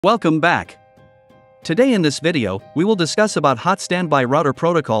Welcome back. Today in this video, we will discuss about Hot Standby Router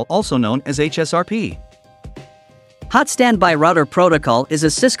Protocol, also known as HSRP. Hot Standby Router Protocol is a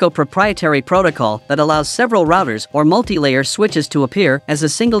Cisco proprietary protocol that allows several routers or multi-layer switches to appear as a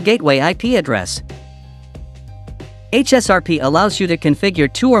single gateway IP address. HSRP allows you to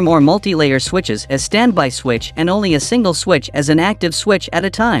configure two or more multi-layer switches as standby switch and only a single switch as an active switch at a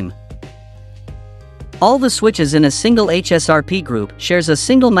time. All the switches in a single HSRP group shares a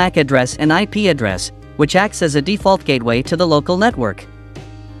single MAC address and IP address, which acts as a default gateway to the local network.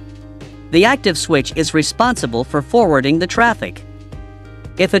 The active switch is responsible for forwarding the traffic.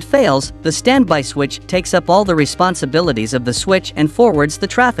 If it fails, the standby switch takes up all the responsibilities of the switch and forwards the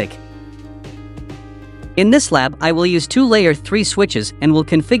traffic. In this lab, I will use two Layer 3 switches and will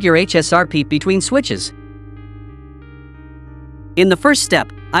configure HSRP between switches. In the first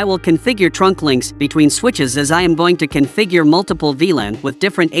step, I will configure trunk links between switches as I am going to configure multiple VLAN with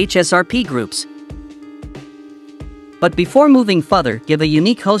different HSRP groups. But before moving further, give a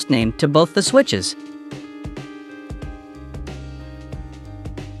unique hostname to both the switches.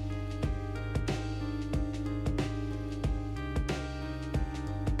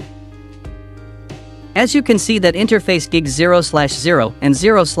 As you can see that interface gigs 0/0 and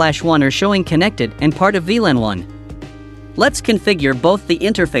 0/1 are showing connected and part of VLAN 1. Let's configure both the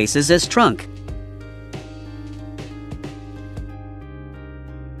interfaces as trunk.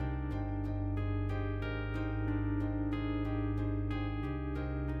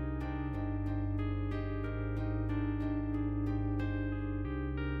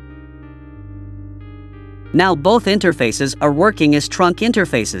 Now both interfaces are working as trunk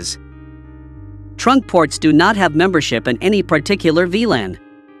interfaces. Trunk ports do not have membership in any particular VLAN.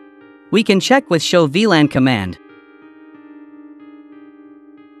 We can check with show VLAN command.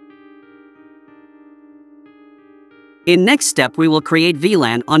 In next step, we will create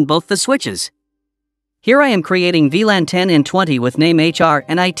VLAN on both the switches. Here I am creating VLAN 10 and 20 with name HR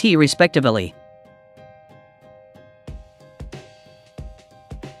and IT respectively.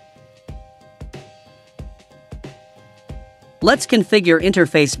 Let's configure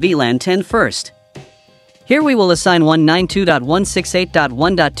interface VLAN 10 first. Here we will assign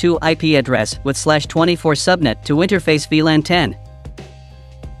 192.168.1.2 IP address with /24 subnet to interface VLAN 10.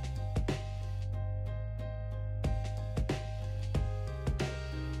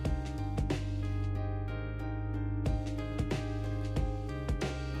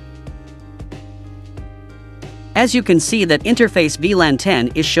 As you can see that interface VLAN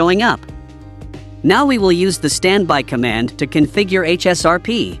 10 is showing up. Now we will use the standby command to configure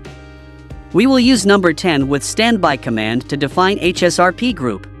HSRP. We will use number 10 with standby command to define HSRP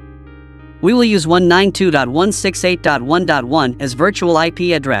group. We will use 192.168.1.1 as virtual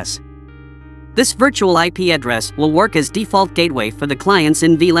IP address. This virtual IP address will work as default gateway for the clients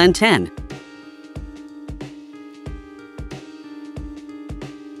in VLAN 10.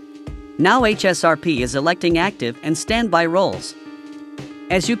 Now HSRP is electing active and standby roles.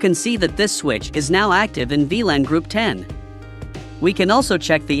 As you can see that this switch is now active in VLAN group 10. We can also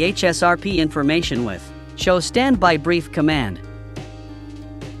check the HSRP information with show standby brief command.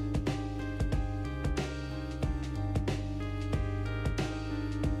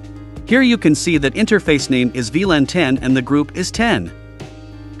 Here you can see that interface name is VLAN 10 and the group is 10.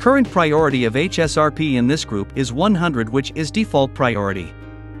 Current priority of HSRP in this group is 100, which is default priority.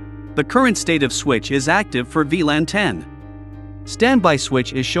 The current state of switch is active for VLAN 10. Standby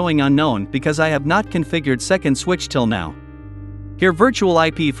switch is showing unknown because I have not configured second switch till now. Here virtual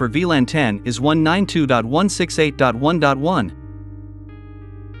IP for VLAN 10 is 192.168.1.1.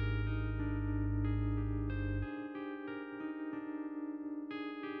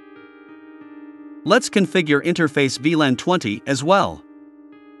 Let's configure interface VLAN 20 as well.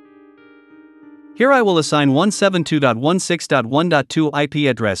 Here I will assign 172.16.1.2 IP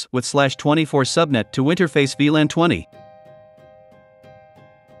address with /24 subnet to interface VLAN 20.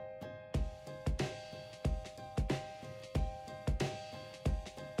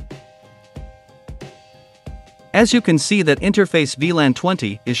 As you can see that interface VLAN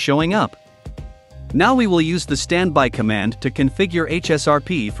 20 is showing up. Now we will use the standby command to configure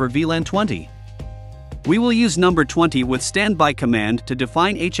HSRP for VLAN 20. We will use number 20 with standby command to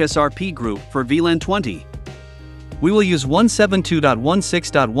define HSRP group for VLAN 20. We will use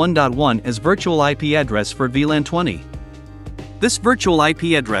 172.16.1.1 as virtual IP address for VLAN 20. This virtual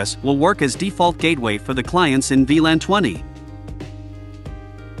IP address will work as default gateway for the clients in VLAN 20.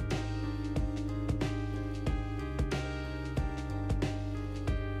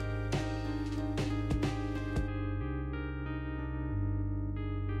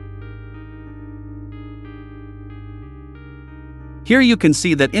 Here you can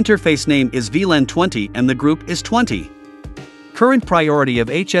see that interface name is VLAN 20 and the group is 20. Current priority of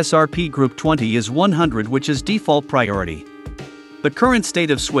HSRP group 20 is 100, which is default priority. The current state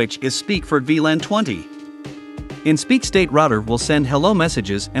of switch is speak for VLAN 20. In speak state, router will send hello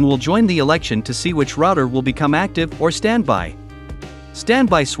messages and will join the election to see which router will become active or standby.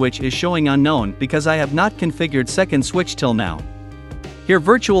 Standby switch is showing unknown because I have not configured second switch till now. Here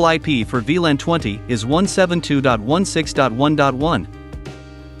virtual IP for VLAN 20 is 172.16.1.1.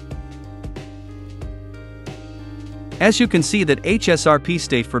 As you can see that HSRP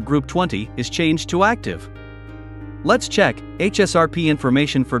state for group 20 is changed to active. Let's check HSRP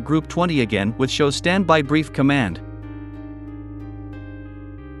information for group 20 again with show standby brief command.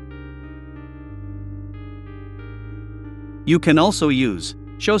 You can also use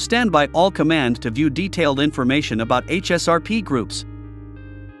show standby all command to view detailed information about HSRP groups.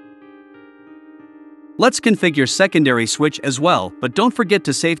 Let's configure secondary switch as well, but don't forget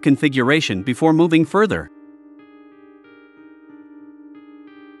to save configuration before moving further.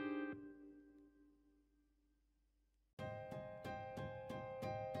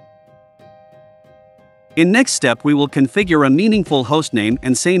 In next step, we will configure a meaningful hostname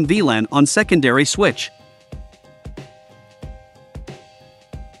and same VLAN on secondary switch.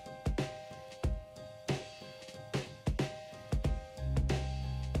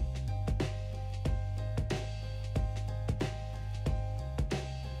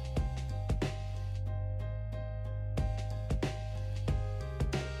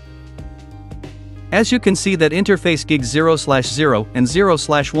 As you can see that interface gig 0/0 and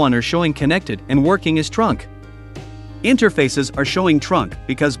 0/1 are showing connected and working as trunk. Interfaces are showing trunk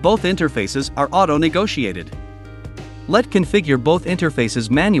because both interfaces are auto-negotiated. Let's configure both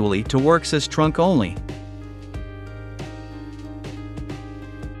interfaces manually to work as trunk only.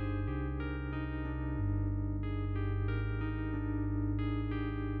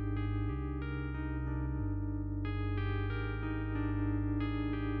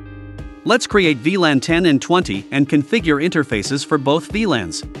 Let's create VLAN 10 and 20 and configure interfaces for both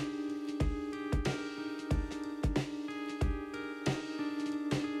VLANs.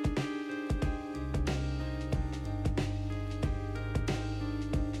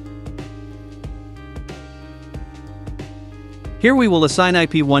 Here we will assign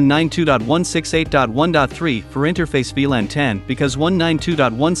IP 192.168.1.3 for interface VLAN 10 because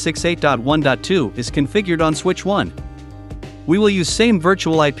 192.168.1.2 is configured on switch 1. We will use same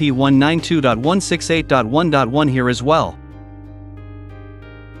virtual IP 192.168.1.1 here as well.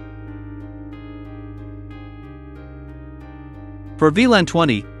 For VLAN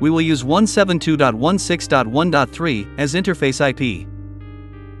 20, we will use 172.16.1.3 as interface IP.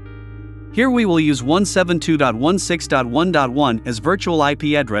 Here we will use 172.16.1.1 as virtual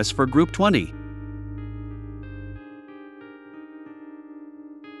IP address for group 20.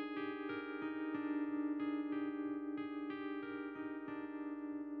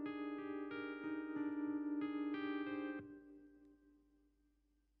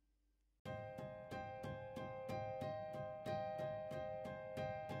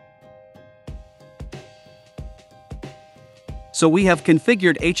 So we have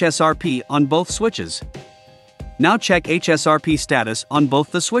configured HSRP on both switches. Now check HSRP status on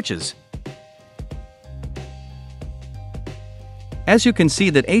both the switches. As you can see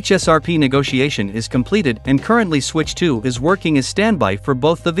that HSRP negotiation is completed and currently switch 2 is working as standby for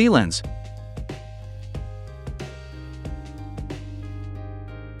both the VLANs.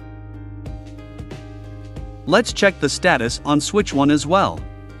 Let's check the status on switch 1 as well.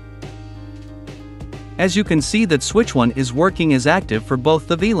 As you can see that switch 1 is working as active for both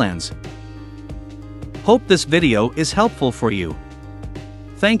the VLANs. Hope this video is helpful for you.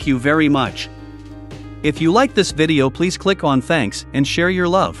 Thank you very much. If you like this video, please click on thanks and share your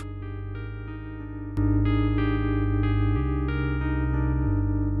love.